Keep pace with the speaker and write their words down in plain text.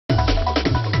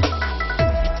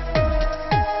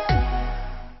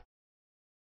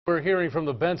hearing from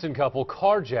the Benson couple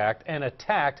carjacked and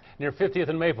attacked near 50th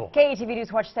and Maple. KETV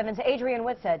News Watch 7's Adrian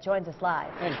Whitsett joins us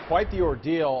live. And quite the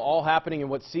ordeal, all happening in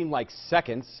what seemed like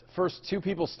seconds. First, two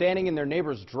people standing in their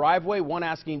neighbor's driveway, one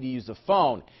asking to use a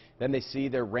phone. Then they see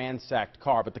their ransacked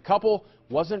car. But the couple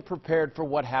wasn't prepared for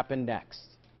what happened next.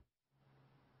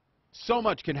 So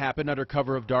much can happen under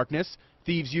cover of darkness.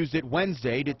 Thieves used it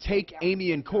Wednesday to take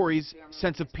Amy and Corey's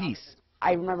sense of peace.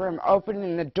 I remember him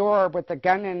opening the door with the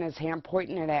gun in his hand,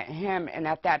 pointing it at him, and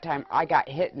at that time I got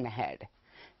hit in the head.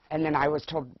 And then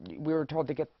we were told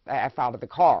to get the F out of the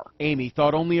car. Amy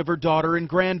thought only of her daughter and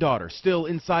granddaughter still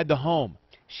inside the home.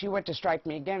 She went to strike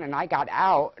me again, and I got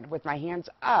out with my hands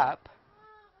up,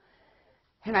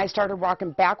 and I started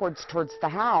walking backwards towards the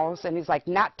house, and he's like,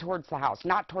 not towards the house,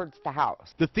 not towards the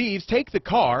house. The thieves take the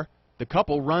car. The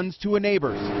couple runs to a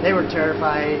neighbor's. They were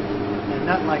terrified, and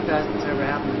nothing like that's ever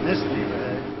happened in this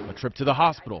neighborhood. A trip to the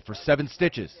hospital for 7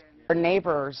 stitches. Our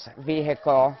neighbor's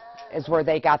vehicle is where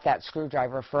they got that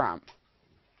screwdriver from.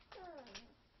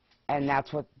 And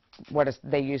that's what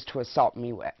they used to assault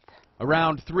me with.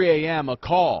 Around 3 a.m., a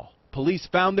call. Police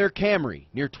found their Camry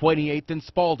near 28th and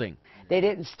Spalding. They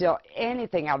didn't steal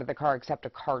anything out of the car except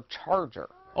a car charger.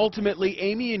 Ultimately,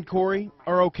 Amy and Corey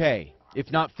are okay, if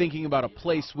not thinking about a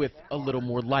place with a little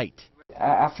more light.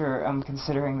 After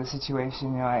considering the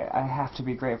situation, I have to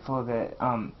be grateful that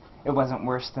it wasn't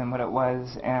worse than what it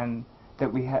was, and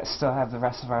that we still have the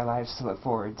rest of our lives to look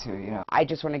forward to. I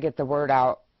just want to get the word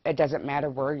out. It doesn't matter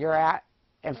where you're at,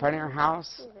 in front of your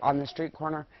house, on the street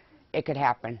corner, it could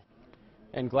happen.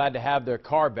 And glad to have their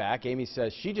car back. Amy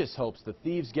says she just hopes the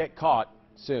thieves get caught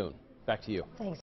soon. Back to you. Thanks.